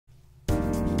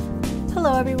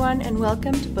Hello everyone, and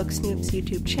welcome to BookSnoop's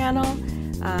YouTube channel.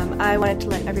 I wanted to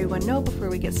let everyone know before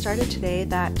we get started today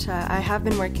that I have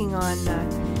been working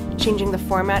on changing the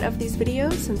format of these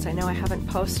videos since I know I haven't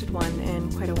posted one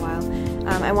in quite a while.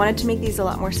 I wanted to make these a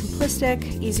lot more simplistic,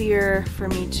 easier for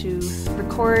me to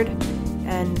record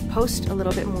and post a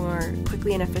little bit more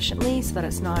quickly and efficiently so that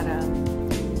it's not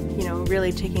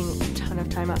really taking a ton of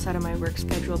time outside of my work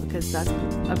schedule, because that's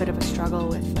a bit of a struggle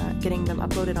with getting them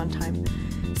uploaded on time.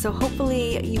 So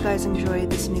hopefully you guys enjoy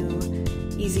this new,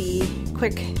 easy,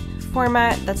 quick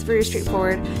format that's very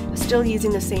straightforward, still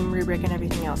using the same rubric and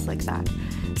everything else like that.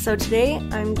 So today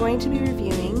I'm going to be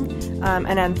reviewing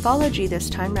an anthology this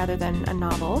time rather than a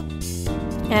novel.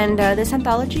 And this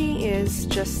anthology is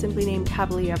just simply named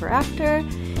Happily Ever After,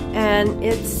 and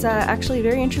it's actually a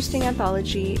very interesting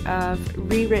anthology of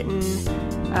rewritten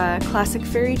classic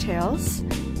fairy tales.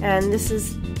 And this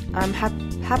is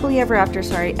Happily Ever After,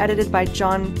 edited by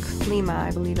Klima,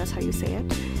 I believe that's how you say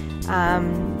it.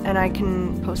 And I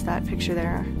can post that picture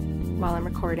there while I'm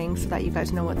recording so that you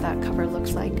guys know what that cover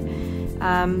looks like.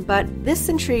 But this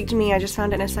intrigued me. I just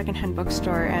found it in a secondhand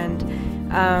bookstore,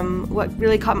 and what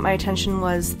really caught my attention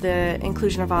was the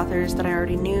inclusion of authors that I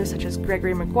already knew, such as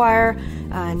Gregory Maguire,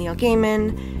 Neil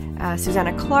Gaiman,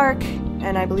 Susanna Clarke,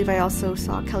 and I believe I also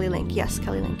saw Kelly Link. Yes,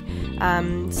 Kelly Link.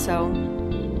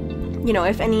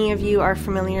 If any of you are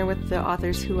familiar with the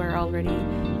authors who are already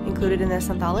included in this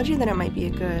anthology, then it might be a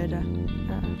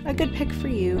good pick for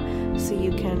you, so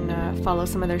you can follow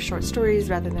some of their short stories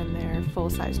rather than their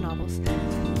full-size novels.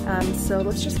 So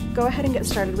let's just go ahead and get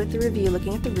started with the review,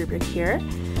 looking at the rubric here.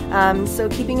 So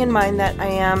keeping in mind that I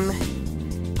am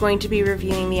going to be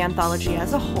reviewing the anthology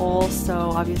as a whole, so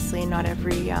obviously not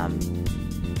everybody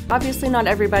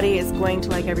is going to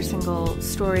like every single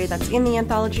story that's in the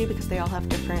anthology, because they all have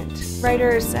different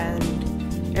writers and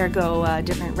ergo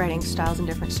different writing styles and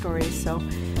different stories. So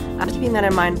keeping that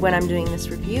in mind when I'm doing this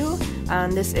review.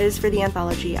 This is for the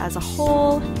anthology as a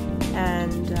whole,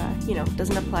 and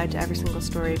doesn't apply to every single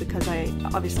story because I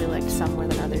obviously liked some more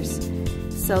than others.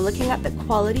 So looking at the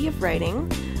quality of writing,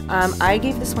 I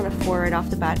gave this one a 4 right off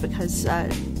the bat because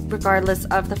regardless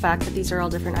of the fact that these are all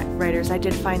different writers, I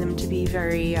did find them to be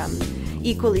very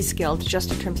equally skilled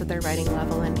just in terms of their writing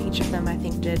level, and each of them I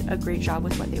think did a great job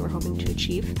with what they were hoping to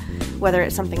achieve. Whether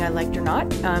it's something I liked or not,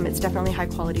 it's definitely high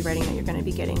quality writing that you're going to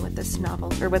be getting with this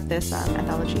novel, or with this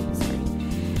anthology,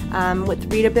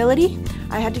 with readability,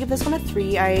 I had to give this one a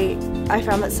 3. I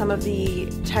found that some of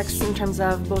the texts in terms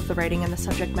of both the writing and the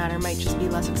subject matter might just be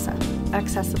less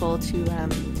accessible to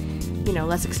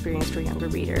less experienced or younger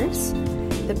readers.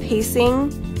 The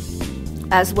pacing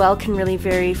as well can really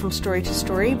vary from story to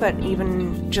story, but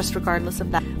even just regardless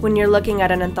of that, when you're looking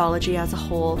at an anthology as a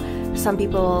whole, some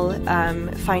people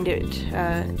find it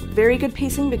very good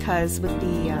pacing, because with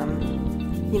the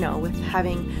with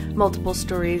having multiple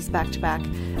stories back to back,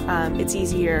 it's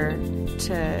easier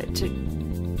to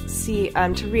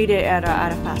read it at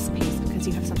a fast pace because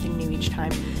you have something new each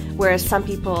time. Whereas some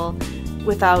people,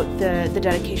 without the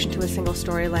dedication to a single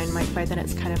storyline, might find that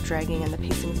it's kind of dragging and the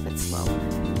pacing's a bit slow.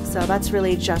 So that's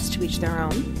really just to each their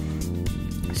own.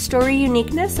 Story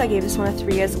uniqueness, I gave this one a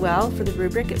 3 as well. For the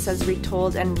rubric, it says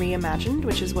retold and reimagined,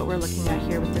 which is what we're looking at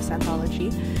here with this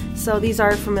anthology. So these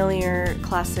are familiar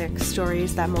classic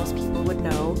stories that most people would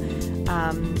know.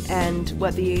 And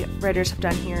what the writers have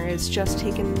done here is just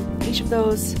taken each of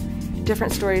those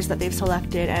different stories that they've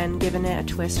selected and given it a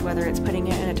twist, whether it's putting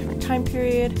it in a different time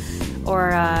period or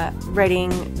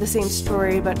writing the same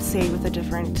story but say with a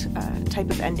different type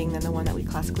of ending than the one that we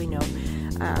classically know.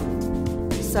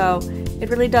 So it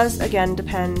really does, again,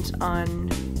 depend on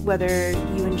whether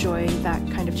you enjoy that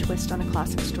kind of twist on a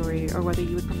classic story or whether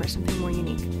you would prefer something more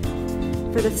unique.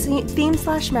 For the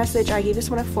theme/message, I gave this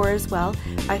one a 4 as well.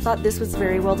 I thought this was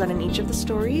very well done in each of the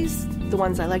stories, the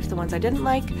ones I liked, the ones I didn't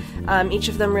like. Each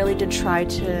of them really did try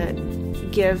to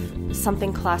give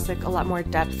something classic a lot more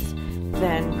depth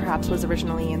than perhaps was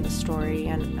originally in the story,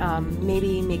 and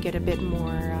maybe make it a bit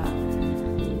more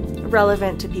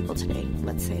relevant to people today,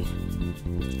 let's say.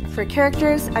 For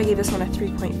characters, I gave this one a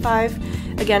 3.5.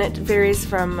 Again, it varies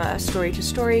from story to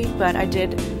story, but I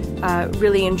did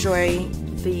really enjoy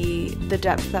the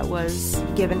depth that was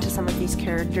given to some of these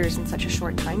characters in such a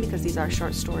short time, because these are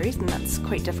short stories and that's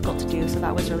quite difficult to do, so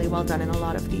that was really well done in a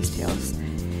lot of these tales.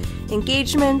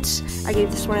 Engagement, I gave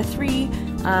this one a 3.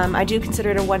 I do consider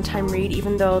it a one-time read,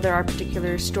 even though there are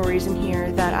particular stories in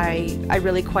here that I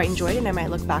really quite enjoyed and I might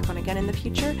look back on again in the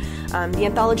future. The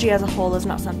anthology as a whole is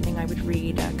not something I would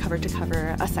read cover to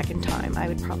cover a second time. I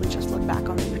would probably just look back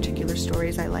on the particular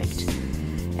stories I liked.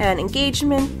 And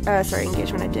engagement I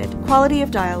did. Quality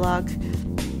of dialogue.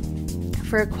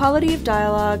 For quality of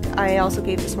dialogue, I also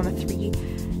gave this one a 3.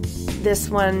 This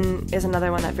one is another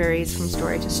one that varies from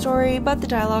story to story, but the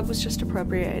dialogue was just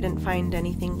appropriate. I didn't find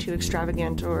anything too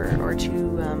extravagant or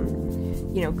too,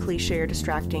 cliche or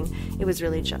distracting. It was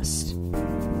really just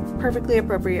perfectly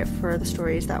appropriate for the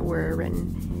stories that were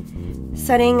written.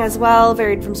 Setting as well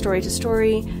varied from story to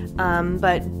story,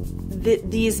 but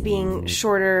these being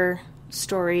shorter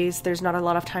stories, there's not a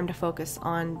lot of time to focus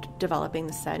on developing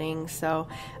the setting. So,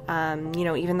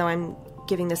 even though I'm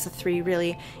giving this a 3,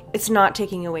 really, it's not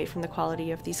taking away from the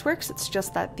quality of these works. It's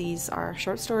just that these are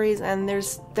short stories, and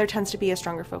there tends to be a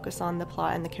stronger focus on the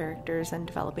plot and the characters and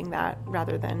developing that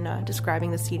rather than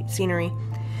describing the scenery.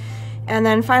 And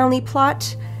then finally,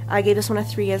 plot. I gave this one a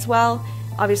 3 as well.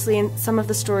 Obviously, in some of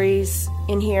the stories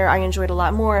in here, I enjoyed a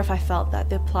lot more if I felt that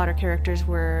the plot or characters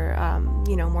were,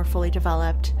 more fully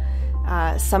developed.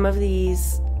 Some of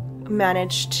these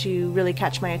managed to really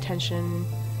catch my attention,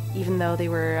 even though they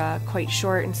were quite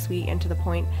short and sweet and to the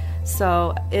point.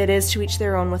 So it is to each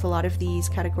their own with a lot of these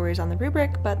categories on the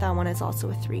rubric, but that one is also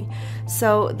a 3.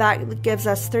 So that gives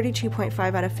us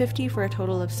 32.5 out of 50 for a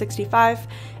total of 65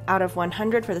 out of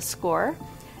 100 for the score.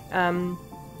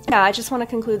 I just want to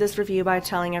conclude this review by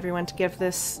telling everyone to give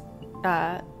this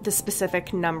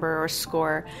specific number or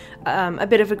score a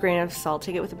bit of a grain of salt.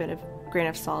 Take it with a bit of grain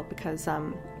of salt because,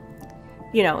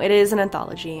 it is an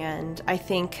anthology, and I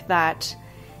think that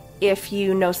if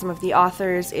you know some of the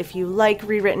authors, if you like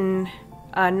rewritten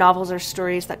novels or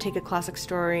stories that take a classic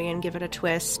story and give it a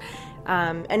twist,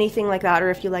 anything like that, or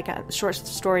if you like short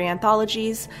story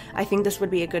anthologies, I think this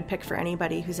would be a good pick for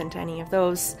anybody who's into any of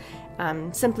those,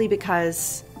 simply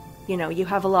because you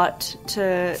have a lot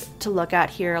to look at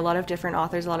here, a lot of different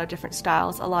authors, a lot of different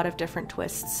styles, a lot of different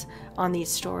twists on these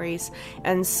stories.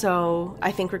 And so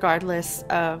I think regardless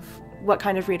of what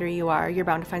kind of reader you are, you're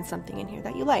bound to find something in here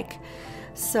that you like.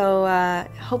 So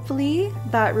hopefully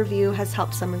that review has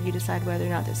helped some of you decide whether or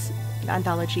not this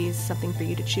anthology is something for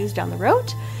you to choose down the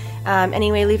road.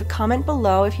 Anyway, leave a comment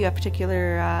below if you have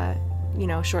particular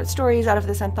short stories out of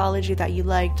this anthology that you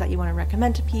liked, that you want to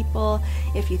recommend to people.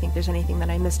 If you think there's anything that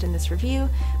I missed in this review,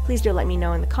 please do let me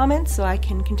know in the comments so I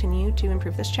can continue to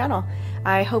improve this channel.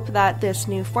 I hope that this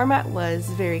new format was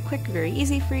very quick, very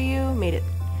easy for you, made it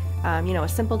a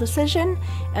simple decision,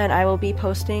 and I will be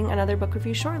posting another book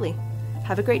review shortly.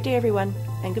 Have a great day, everyone,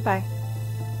 and goodbye.